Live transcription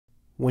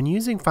When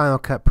using Final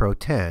Cut Pro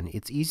 10,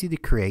 it's easy to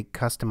create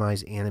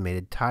customized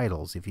animated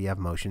titles if you have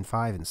Motion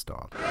 5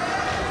 installed.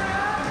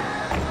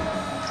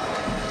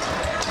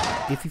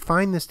 If you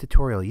find this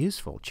tutorial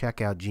useful, check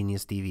out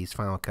Genius DV's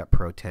Final Cut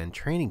Pro 10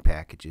 training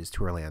packages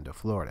to Orlando,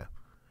 Florida.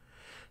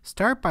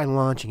 Start by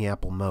launching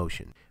Apple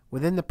Motion.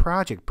 Within the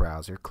project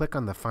browser, click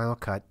on the Final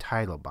Cut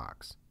title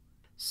box.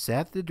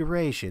 Set the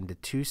duration to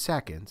 2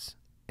 seconds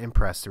and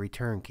press the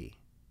return key.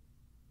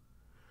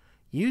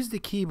 Use the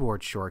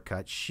keyboard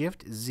shortcut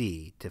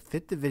Shift-Z to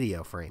fit the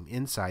video frame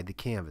inside the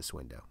canvas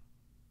window.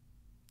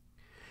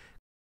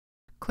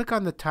 Click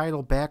on the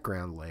title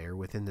background layer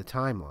within the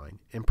timeline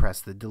and press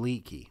the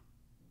Delete key.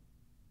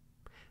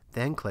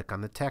 Then click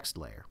on the text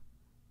layer.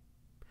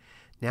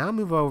 Now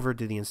move over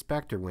to the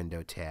Inspector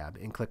window tab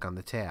and click on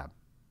the tab.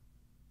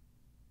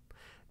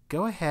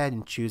 Go ahead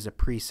and choose a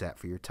preset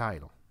for your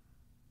title.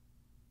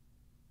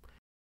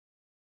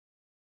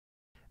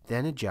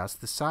 Then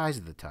adjust the size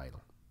of the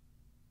title.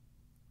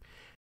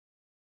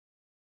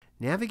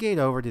 Navigate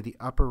over to the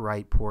upper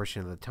right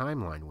portion of the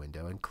timeline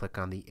window and click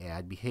on the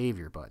Add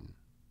Behavior button.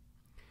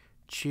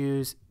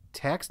 Choose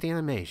Text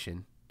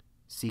Animation,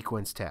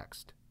 Sequence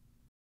Text.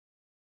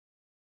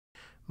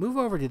 Move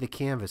over to the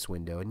Canvas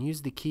window and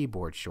use the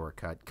keyboard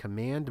shortcut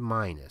Command-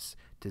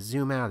 to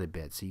zoom out a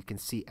bit so you can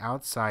see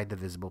outside the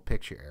visible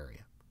picture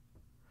area.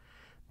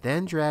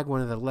 Then drag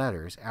one of the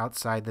letters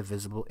outside the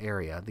visible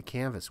area of the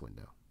Canvas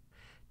window.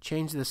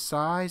 Change the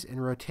size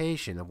and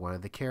rotation of one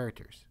of the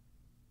characters.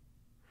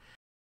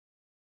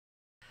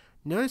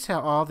 Notice how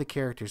all the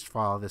characters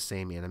follow the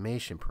same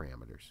animation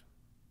parameters.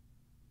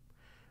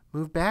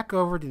 Move back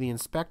over to the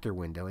Inspector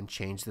window and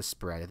change the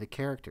spread of the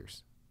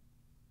characters.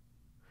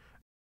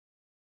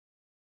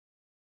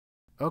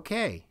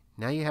 Okay,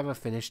 now you have a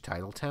finished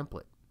title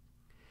template.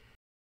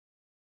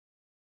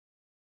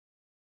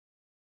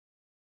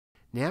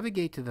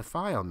 Navigate to the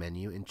File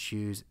menu and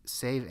choose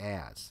Save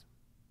As.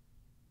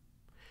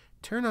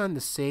 Turn on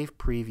the Save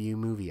Preview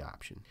Movie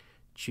option.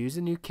 Choose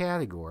a new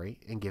category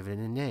and give it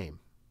a name.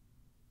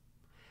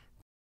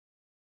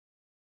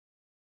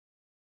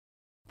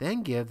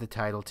 Then give the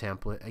title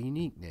template a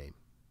unique name.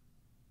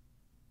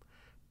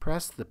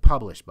 Press the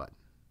Publish button.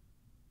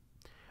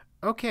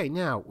 Okay,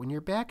 now when you're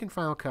back in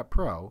Final Cut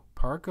Pro,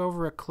 park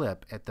over a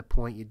clip at the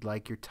point you'd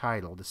like your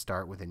title to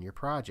start within your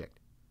project.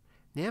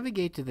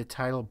 Navigate to the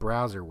Title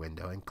Browser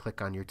window and click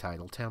on your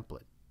title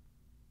template.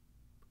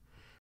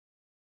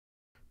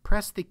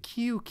 Press the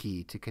Q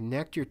key to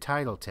connect your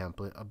title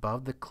template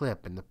above the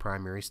clip in the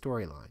primary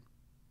storyline.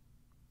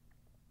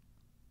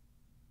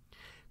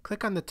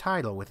 Click on the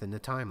title within the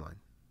timeline.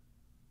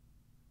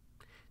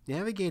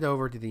 Navigate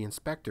over to the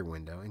Inspector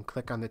window and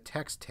click on the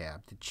Text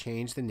tab to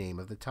change the name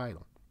of the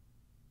title.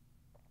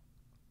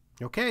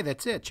 Okay,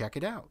 that's it. Check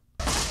it out.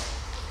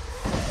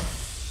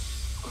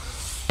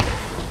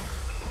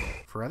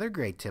 For other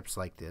great tips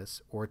like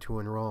this, or to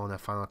enroll in a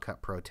Final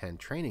Cut Pro 10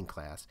 training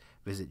class,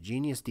 visit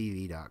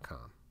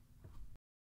geniusdv.com.